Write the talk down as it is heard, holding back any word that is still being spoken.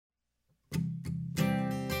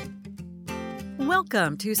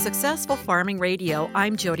Welcome to Successful Farming Radio.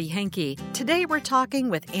 I'm Jody Henke. Today we're talking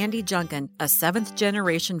with Andy Junkin, a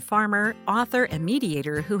seventh-generation farmer, author, and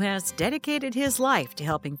mediator who has dedicated his life to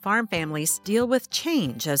helping farm families deal with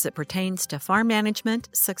change as it pertains to farm management,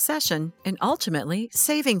 succession, and ultimately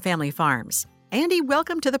saving family farms. Andy,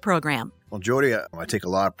 welcome to the program. Well, Jody, I take a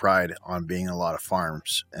lot of pride on being in a lot of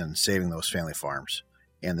farms and saving those family farms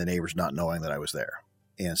and the neighbors not knowing that I was there.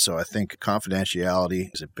 And so I think confidentiality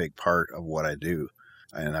is a big part of what I do.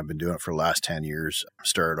 And I've been doing it for the last 10 years.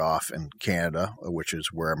 Started off in Canada, which is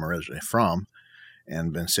where I'm originally from,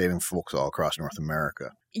 and been saving folks all across North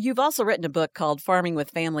America. You've also written a book called Farming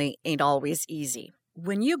with Family Ain't Always Easy.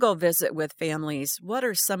 When you go visit with families, what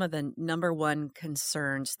are some of the number one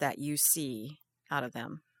concerns that you see out of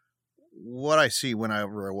them? What I see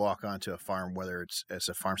whenever I walk onto a farm, whether it's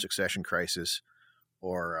a farm succession crisis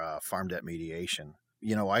or farm debt mediation,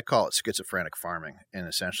 I call it schizophrenic farming. And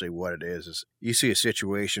essentially what it is you see a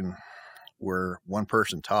situation where one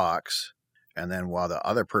person talks, and then while the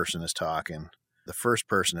other person is talking, the first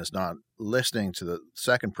person is not listening to the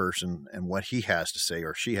second person and what he has to say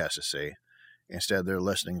or she has to say. Instead, they're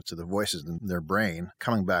listening to the voices in their brain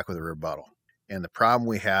coming back with a rebuttal. And the problem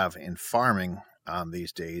we have in farming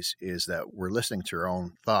these days is that we're listening to our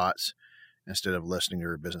own thoughts instead of listening to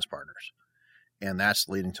our business partners. And that's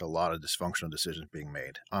leading to a lot of dysfunctional decisions being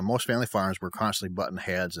made. On most family farms, we're constantly butting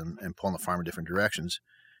heads and pulling the farm in different directions.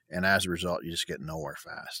 And as a result, you just get nowhere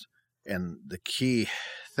fast. And the key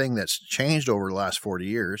thing that's changed over the last 40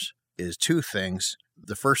 years is two things.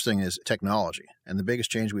 The first thing is technology. And the biggest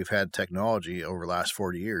change we've had in technology over the last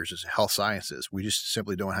 40 years is health sciences. We just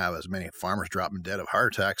simply don't have as many farmers dropping dead of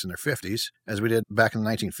heart attacks in their 50s as we did back in the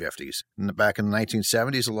 1950s. And back in the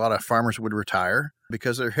 1970s, a lot of farmers would retire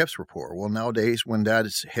because their hips were poor. Well, nowadays, when dad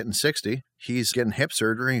is hitting 60, he's getting hip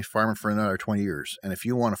surgery, he's farming for another 20 years. And if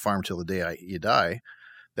you want to farm till the day you die,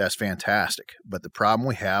 that's fantastic. But the problem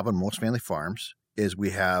we have on most family farms is we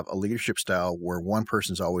have a leadership style where one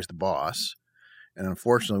person's always the boss. And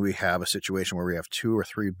unfortunately, we have a situation where we have 2 or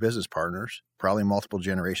 3 business partners, probably multiple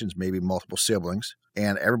generations, maybe multiple siblings,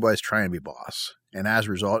 and everybody's trying to be boss. And as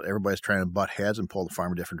a result, everybody's trying to butt heads and pull the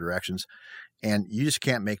farm in different directions. And you just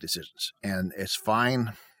can't make decisions. And it's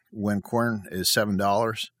fine when corn is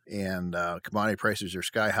 $7 and commodity prices are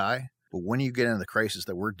sky high. But when you get into the crisis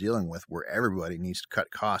that we're dealing with, where everybody needs to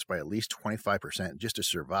cut costs by at least 25% just to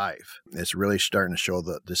survive, it's really starting to show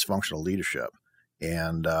the dysfunctional leadership.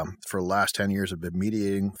 And for the last 10 years, I've been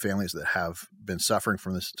mediating families that have been suffering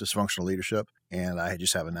from this dysfunctional leadership. And I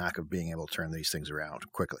just have a knack of being able to turn these things around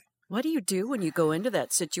quickly. What do you do when you go into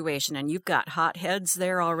that situation and you've got hot heads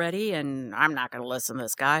there already and I'm not going to listen to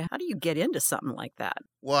this guy? How do you get into something like that?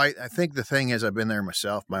 Well, I think the thing is I've been there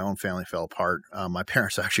myself. My own family fell apart. My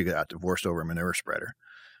parents actually got divorced over a manure spreader.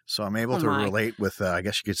 So I'm able to relate with, I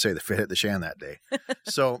guess you could say, the fit hit the shan that day.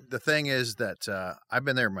 So the thing is that I've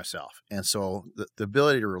been there myself. And so the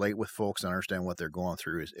ability to relate with folks and understand what they're going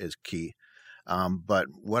through is key. But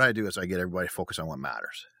what I do is I get everybody to focus on what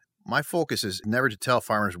matters. My focus is never to tell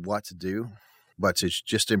farmers what to do, but to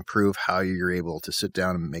just improve how you're able to sit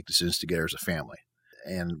down and make decisions together as a family.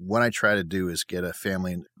 And what I try to do is get a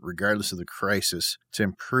family, regardless of the crisis, to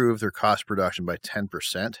improve their cost production by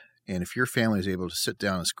 10%. And if your family is able to sit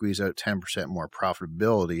down and squeeze out 10% more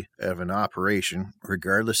profitability of an operation,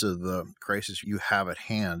 regardless of the crisis you have at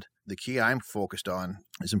hand, the key I'm focused on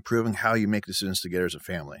is improving how you make decisions together as a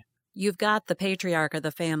family. You've got the patriarch of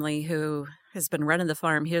the family who has been running the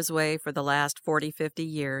farm his way for the last 40, 50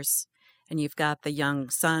 years. And you've got the young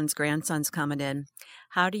sons, grandsons coming in.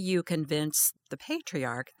 How do you convince the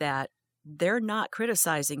patriarch that they're not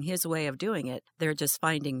criticizing his way of doing it? They're just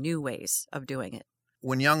finding new ways of doing it.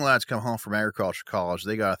 When young lads come home from agriculture college,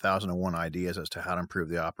 they got 1,001 ideas as to how to improve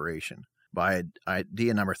the operation. By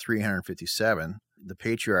idea number 357, the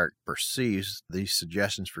patriarch perceives these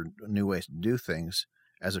suggestions for new ways to do things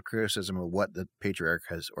as a criticism of what the patriarch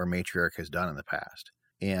has or matriarch has done in the past.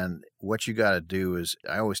 And what you got to do is,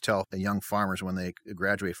 I always tell the young farmers when they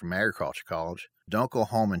graduate from agriculture college, don't go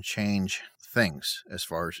home and change things as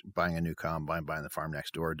far as buying a new combine, buying the farm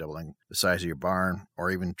next door, doubling the size of your barn, or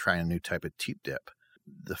even trying a new type of teep dip.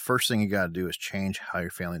 The first thing you got to do is change how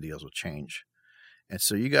your family deals with change. And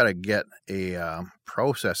so you got to get a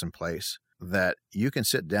process in place that you can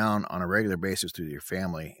sit down on a regular basis with your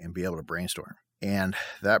family and be able to brainstorm. And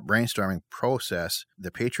that brainstorming process, the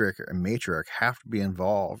patriarch and matriarch have to be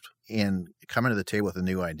involved in coming to the table with a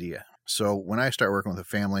new idea. So when I start working with a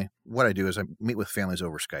family, what I do is I meet with families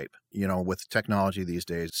over Skype. With technology these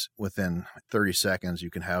days, within 30 seconds, you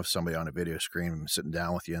can have somebody on a video screen sitting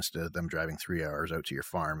down with you instead of them driving 3 hours out to your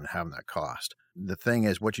farm and having that cost. The thing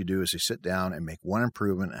is, what you do is you sit down and make one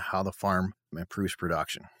improvement in how the farm improves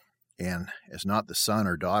production. And it's not the son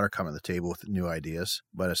or daughter coming to the table with new ideas,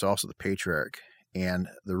 but it's also the patriarch. And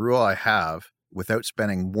the rule I have, without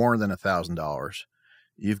spending more than $1,000,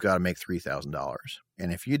 you've got to make $3,000.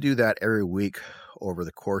 And if you do that every week over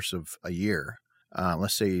the course of a year,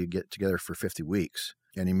 let's say you get together for 50 weeks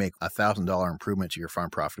and you make $1,000 improvement to your farm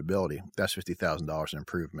profitability, that's $50,000 in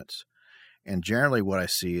improvements. And generally what I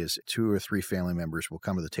see is 2 or 3 family members will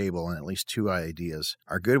come to the table and at least 2 ideas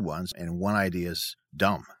are good ones and one idea is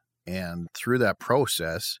dumb. And through that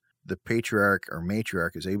process, the patriarch or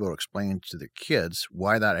matriarch is able to explain to their kids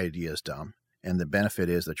why that idea is dumb. And the benefit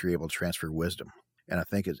is that you're able to transfer wisdom. And I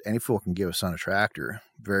think any fool can give a son a tractor.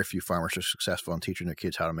 Very few farmers are successful in teaching their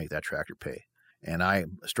kids how to make that tractor pay. And I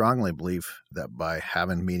strongly believe that by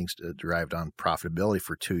having meetings derived on profitability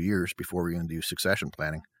for 2 years before we're going to do succession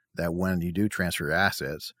planning, that when you do transfer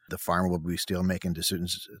assets, the farmer will be still making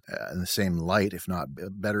decisions in the same light, if not a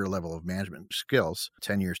better level of management skills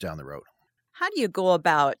 10 years down the road. How do you go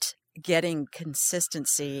about getting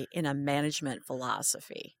consistency in a management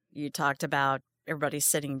philosophy? You talked about everybody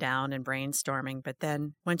sitting down and brainstorming, but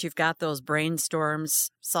then once you've got those brainstorms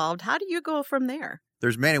solved, how do you go from there?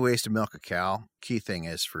 There's many ways to milk a cow. Key thing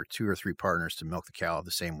is for 2 or 3 partners to milk the cow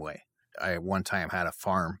the same way. I one time had a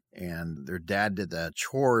farm and their dad did the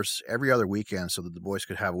chores every other weekend so that the boys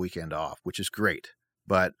could have a weekend off, which is great.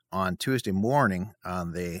 But on Tuesday morning,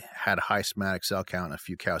 they had a high somatic cell count and a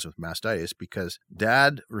few cows with mastitis because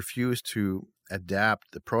dad refused to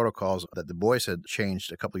adapt the protocols that the boys had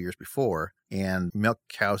changed a couple of years before and milk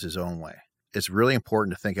cows his own way. It's really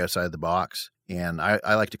important to think outside the box. And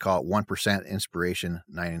I like to call it 1% inspiration,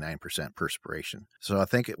 99% perspiration. So I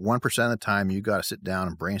think 1% of the time you got to sit down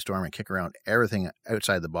and brainstorm and kick around everything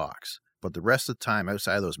outside the box. But the rest of the time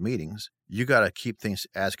outside of those meetings, you got to keep things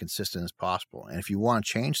as consistent as possible. And if you want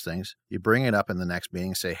to change things, you bring it up in the next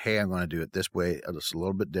meeting and say, hey, I'm going to do it this way. It's a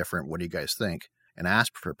little bit different. What do you guys think? And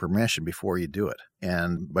ask for permission before you do it.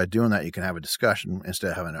 And by doing that, you can have a discussion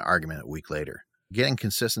instead of having an argument a week later. Getting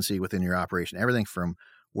consistency within your operation, everything from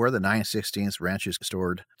where the 9/16 ranch is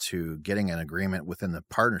stored to getting an agreement within the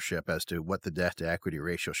partnership as to what the debt to equity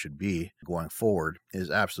ratio should be going forward is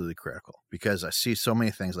absolutely critical. Because I see so many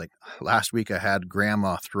things like last week I had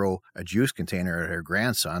grandma throw a juice container at her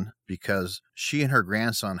grandson because she and her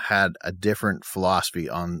grandson had a different philosophy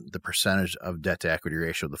on the percentage of debt to equity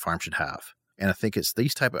ratio the farm should have. And I think it's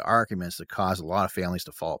these type of arguments that cause a lot of families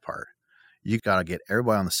to fall apart. You got to get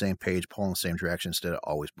everybody on the same page, pulling in the same direction instead of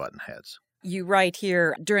always butting heads. You write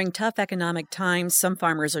here, during tough economic times, some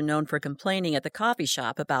farmers are known for complaining at the coffee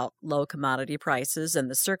shop about low commodity prices and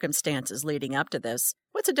the circumstances leading up to this.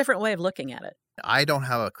 What's a different way of looking at it? I don't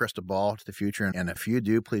have a crystal ball to the future. And if you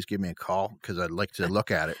do, please give me a call because I'd like to look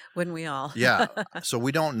at it. Wouldn't we all? Yeah. So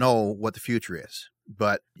we don't know what the future is.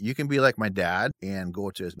 But you can be like my dad and go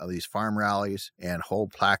to these farm rallies and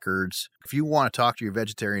hold placards. If you want to talk to your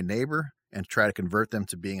vegetarian neighbor and try to convert them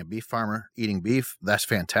to being a beef farmer, eating beef, that's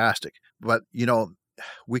fantastic. But,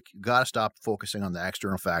 we got to stop focusing on the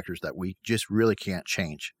external factors that we just really can't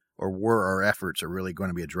change, or where our efforts are really going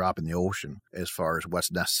to be a drop in the ocean as far as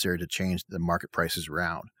what's necessary to change the market prices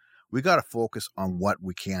around. We got to focus on what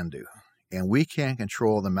we can do. And we can't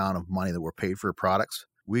control the amount of money that we're paid for products.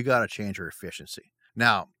 We got to change our efficiency.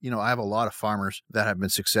 Now, I have a lot of farmers that have been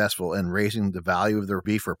successful in raising the value of their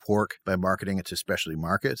beef or pork by marketing it to specialty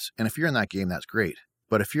markets. And if you're in that game, that's great.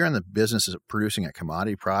 But if you're in the business of producing a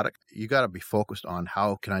commodity product, you got to be focused on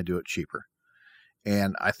how can I do it cheaper?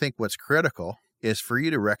 And I think what's critical is for you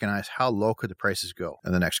to recognize how low could the prices go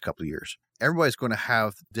in the next couple of years. Everybody's going to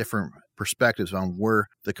have different perspectives on where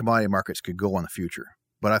the commodity markets could go in the future.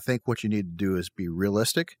 But I think what you need to do is be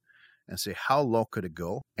realistic and say, how low could it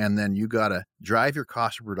go? And then you got to drive your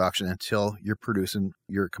cost of production until you're producing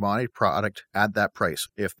your commodity product at that price.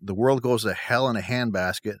 If the world goes to hell in a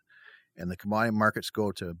handbasket and the commodity markets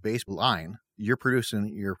go to baseline, you're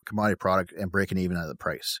producing your commodity product and breaking even at the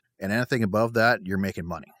price. And anything above that, you're making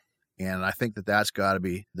money. And I think that that's got to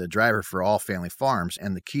be the driver for all family farms.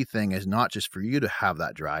 And the key thing is not just for you to have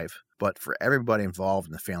that drive, but for everybody involved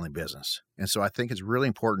in the family business. And so I think it's really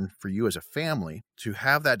important for you as a family to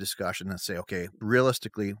have that discussion and say, okay,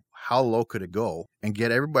 realistically, how low could it go? And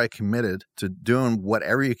get everybody committed to doing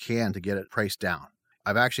whatever you can to get it priced down.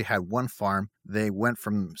 I've actually had one farm, they went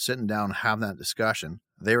from sitting down and having that discussion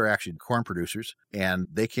They were actually corn producers, and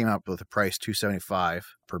they came up with a price $2.75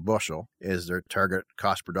 per bushel is their target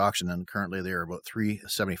cost production, and currently they're about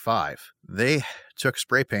 $3.75. They took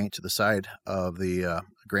spray paint to the side of the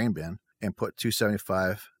grain bin and put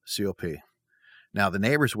 $2.75 COP. Now, the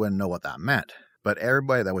neighbors wouldn't know what that meant, but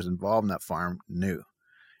everybody that was involved in that farm knew.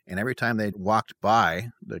 And every time they walked by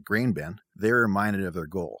the grain bin, they were reminded of their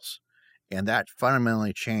goals. And that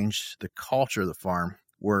fundamentally changed the culture of the farm,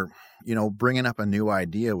 where, bringing up a new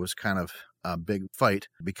idea was kind of a big fight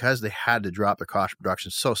because they had to drop their cost of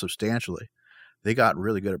production so substantially. They got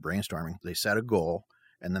really good at brainstorming. They set a goal,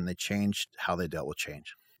 and then they changed how they dealt with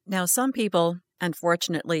change. Now, some people,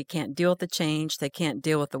 unfortunately, can't deal with the change. They can't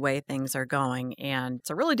deal with the way things are going. And it's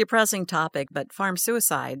a really depressing topic, but farm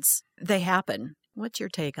suicides, they happen. What's your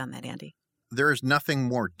take on that, Andy? There is nothing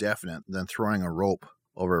more definite than throwing a rope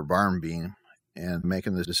over a barn beam and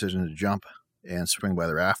making the decision to jump and swing by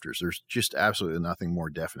the rafters. There's just absolutely nothing more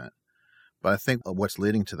definite. But I think what's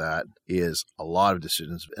leading to that is a lot of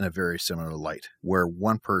decisions in a very similar light, where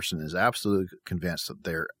one person is absolutely convinced that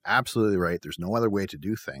they're absolutely right, there's no other way to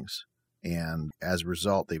do things, and as a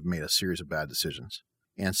result, they've made a series of bad decisions.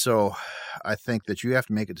 And so I think that you have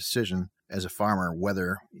to make a decision as a farmer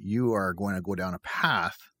whether you are going to go down a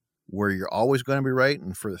path where you're always going to be right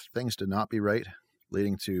and for things to not be right,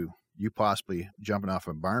 leading to you possibly jumping off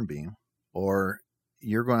a barn beam, or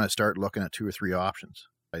you're going to start looking at 2 or 3 options.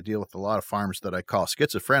 I deal with a lot of farms that I call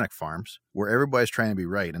schizophrenic farms, where everybody's trying to be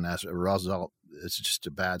right, and as a result, it's just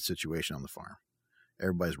a bad situation on the farm.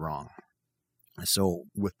 Everybody's wrong. And so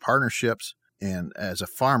with partnerships, and as a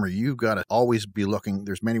farmer, you've got to always be looking,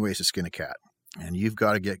 there's many ways to skin a cat, and you've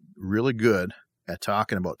got to get really good at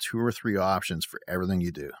talking about 2 or 3 options for everything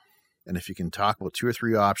you do. And if you can talk about 2 or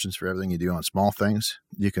 3 options for everything you do on small things,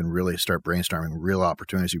 you can really start brainstorming real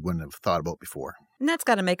opportunities you wouldn't have thought about before. And that's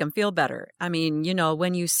got to make them feel better. I mean,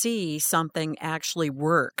 when you see something actually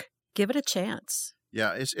work, give it a chance.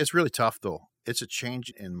 Yeah, it's really tough, though. It's a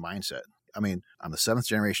change in mindset. I mean, I'm the 7th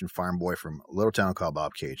generation farm boy from a little town called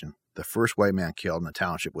Bobcaygeon. The first white man killed in the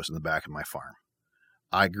township was in the back of my farm.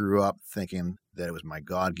 I grew up thinking that it was my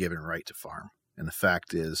God-given right to farm. And the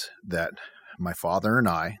fact is that my father and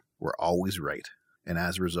I were always right. And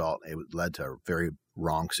as a result, it led to a very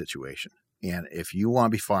wrong situation. And if you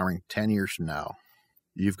want to be farming 10 years from now,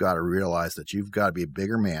 you've got to realize that you've got to be a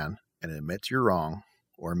bigger man and admit you're wrong,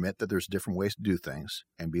 or admit that there's different ways to do things,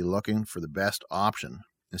 and be looking for the best option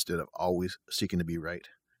instead of always seeking to be right.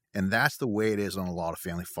 And that's the way it is on a lot of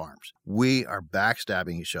family farms. We are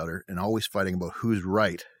backstabbing each other and always fighting about who's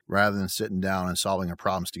right rather than sitting down and solving our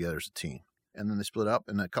problems together as a team. And then they split up,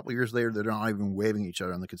 and a couple of years later, they're not even waving each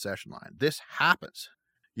other on the concession line. This happens.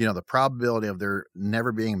 The probability of there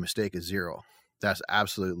never being a mistake is 0. That's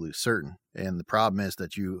absolutely certain. And the problem is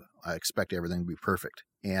that you expect everything to be perfect.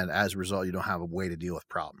 And as a result, you don't have a way to deal with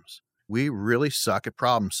problems. We really suck at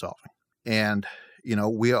problem solving. And,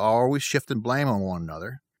 we are always shifting blame on one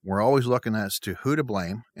another. We're always looking as to who to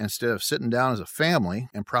blame instead of sitting down as a family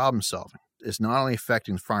and problem solving. It's not only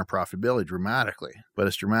affecting farm profitability dramatically, but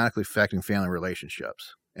it's dramatically affecting family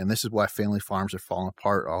relationships. And this is why family farms are falling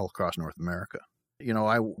apart all across North America.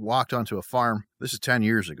 I walked onto a farm, this is 10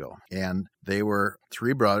 years ago, and they were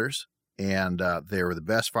 3 brothers, and they were the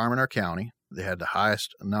best farm in our county. They had the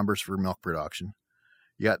highest numbers for milk production,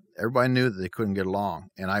 yet everybody knew that they couldn't get along.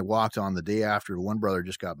 And I walked on the day after one brother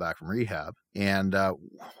just got back from rehab, and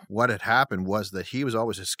what had happened was that he was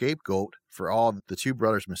always a scapegoat for all the 2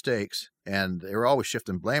 brothers' mistakes, and they were always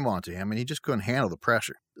shifting blame onto him, and he just couldn't handle the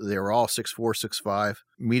pressure. They were all 6'4", 6'5",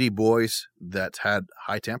 meaty boys that had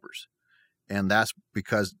high tempers. And that's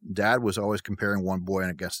because Dad was always comparing one boy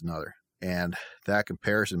against another. And that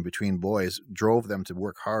comparison between boys drove them to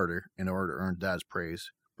work harder in order to earn Dad's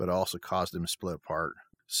praise, but also caused them to split apart.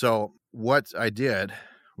 So what I did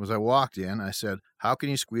was I walked in, I said, how can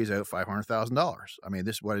you squeeze out $500,000? I mean,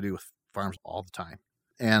 this is what I do with farms all the time.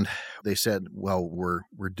 And they said, well,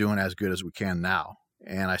 we're doing as good as we can now.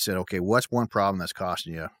 And I said, okay, what's one problem that's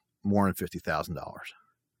costing you more than $50,000?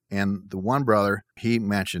 And the one brother, he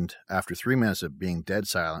mentioned after 3 minutes of being dead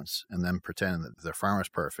silence and then pretending that their farm was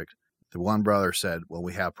perfect, the one brother said, well,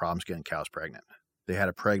 we have problems getting cows pregnant. They had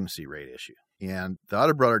a pregnancy rate issue. And the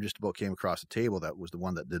other brother just about came across the table. That was the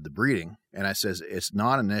one that did the breeding. And I says, it's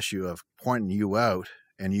not an issue of pointing you out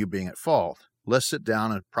and you being at fault. Let's sit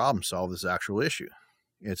down and problem solve this actual issue.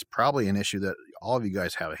 It's probably an issue that all of you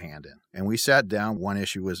guys have a hand in. And we sat down. One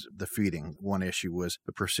issue was the feeding. One issue was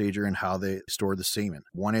the procedure and how they stored the semen.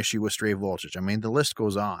 One issue was stray voltage. I mean, the list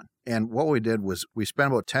goes on. And what we did was we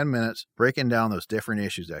spent about 10 minutes breaking down those different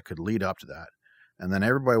issues that could lead up to that. And then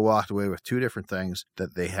everybody walked away with 2 different things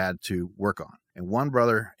that they had to work on. And one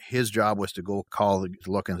brother, his job was to go to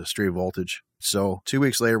look into street voltage. So 2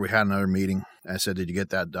 weeks later, we had another meeting. I said, "Did you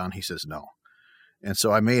get that done?" He says, "No." And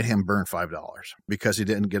so I made him burn $5 because he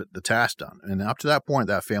didn't get the task done. And up to that point,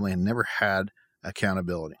 that family had never had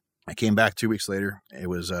accountability. I came back 2 weeks later. It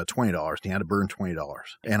was $20. And he had to burn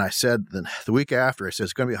 $20. And I said the week after, I said,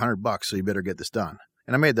 "It's going to be $100, so you better get this done."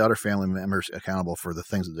 And I made the other family members accountable for the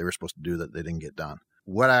things that they were supposed to do that they didn't get done.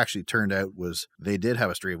 What actually turned out was they did have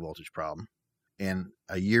a street voltage problem. And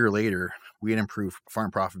a year later, we had improved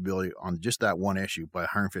farm profitability on just that one issue by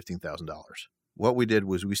 $115,000. What we did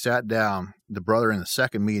was we sat down, the brother in the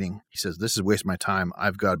second meeting, he says, "This is wasting my time.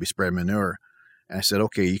 I've got to be spreading manure." And I said,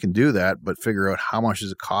 "Okay, you can do that, but figure out how much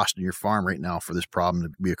is it costing your farm right now for this problem to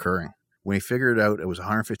be occurring." When he figured it out, it was a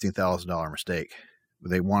 $115,000 mistake.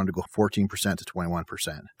 They wanted to go 14% to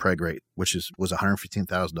 21% preg rate, which was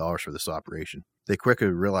 $115,000 for this operation. They quickly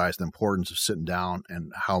realized the importance of sitting down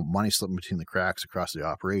and how money slipping between the cracks across the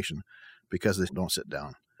operation because they don't sit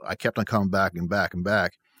down. I kept on coming back and back and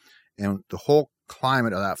back, and the whole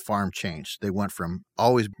climate of that farm changed. They went from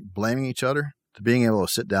always blaming each other to being able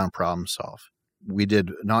to sit down, problem solve. We did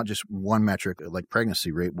not just one metric like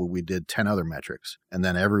pregnancy rate, but we did 10 other metrics. And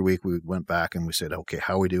then every week we went back and we said, "Okay,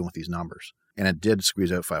 how are we doing with these numbers?" And it did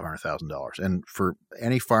squeeze out $500,000. And for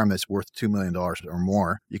any farm that's worth $2 million or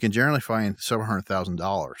more, you can generally find several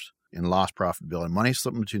 $100,000 in lost profitability. Money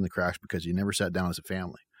slipping between the cracks because you never sat down as a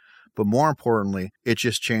family. But more importantly, it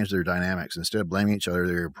just changed their dynamics. Instead of blaming each other,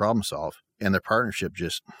 they were problem solve, and their partnership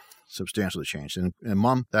just substantially changed. And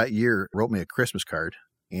Mom that year wrote me a Christmas card,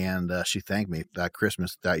 and she thanked me. That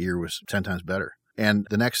Christmas that year was 10 times better. And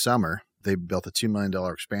the next summer, they built a $2 million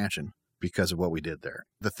expansion because of what we did there.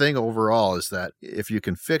 The thing overall is that if you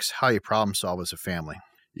can fix how you problem solve as a family,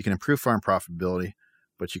 you can improve farm profitability,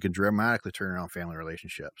 but you can dramatically turn around family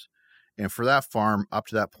relationships. And for that farm, up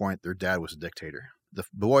to that point, their dad was a dictator. The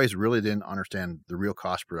boys really didn't understand the real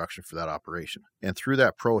cost of production for that operation. And through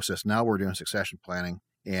that process, now we're doing succession planning.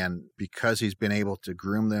 And because he's been able to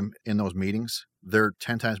groom them in those meetings, they're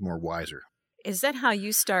 10 times more wiser. Is that how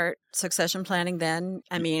you start succession planning then?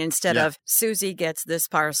 I mean, instead of Susie gets this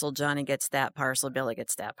parcel, Johnny gets that parcel, Billy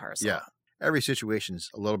gets that parcel. Yeah. Every situation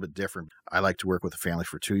is a little bit different. I like to work with a family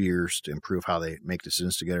for 2 years to improve how they make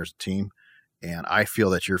decisions together as a team. And I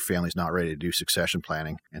feel that your family's not ready to do succession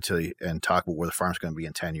planning and talk about where the farm's going to be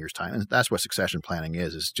in 10 years' time. And that's what succession planning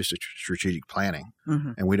is. It's just a strategic planning.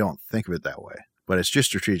 Mm-hmm. And we don't think of it that way. But it's just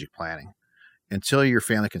strategic planning. Until your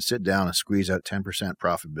family can sit down and squeeze out 10%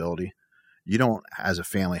 profitability, you don't, as a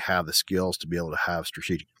family, have the skills to be able to have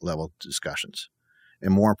strategic level discussions.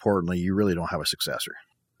 And more importantly, you really don't have a successor.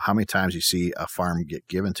 How many times you see a farm get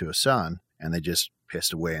given to a son and they just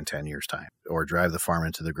pissed away in 10 years' time, or drive the farm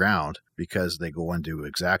into the ground because they go and do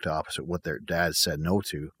exact opposite what their dad said no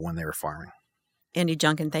to when they were farming. Andy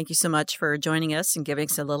Junkin, thank you so much for joining us and giving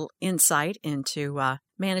us a little insight into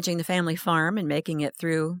managing the family farm and making it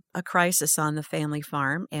through a crisis on the family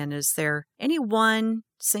farm. And is there any one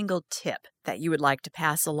single tip that you would like to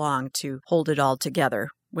pass along to hold it all together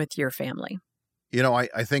with your family? You know,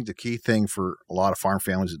 I think the key thing for a lot of farm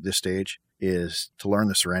families at this stage is to learn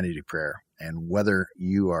the Serenity Prayer. And whether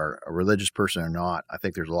you are a religious person or not, I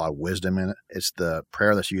think there's a lot of wisdom in it. It's the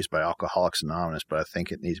prayer that's used by Alcoholics Anonymous, but I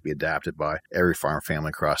think it needs to be adapted by every farm family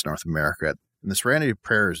across North America. And the Serenity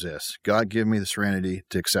Prayer is this: God, give me the serenity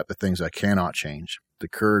to accept the things I cannot change, the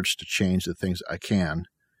courage to change the things I can,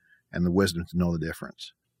 and the wisdom to know the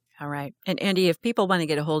difference. All right. And Andy, if people want to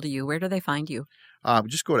get a hold of you, where do they find you?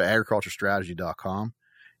 Just go to agriculturestrategy.com,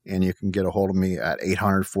 and you can get a hold of me at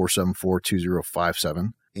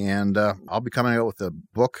 800-474-2057. And I'll be coming out with a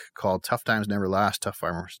book called Tough Times Never Last, Tough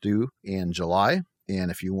Farmers Do in July. And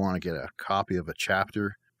if you want to get a copy of a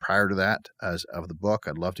chapter prior to that as of the book,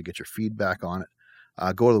 I'd love to get your feedback on it.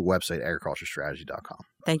 Go to the website, agriculturestrategy.com.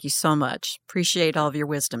 Thank you so much. Appreciate all of your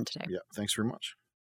wisdom today. Yeah, thanks very much.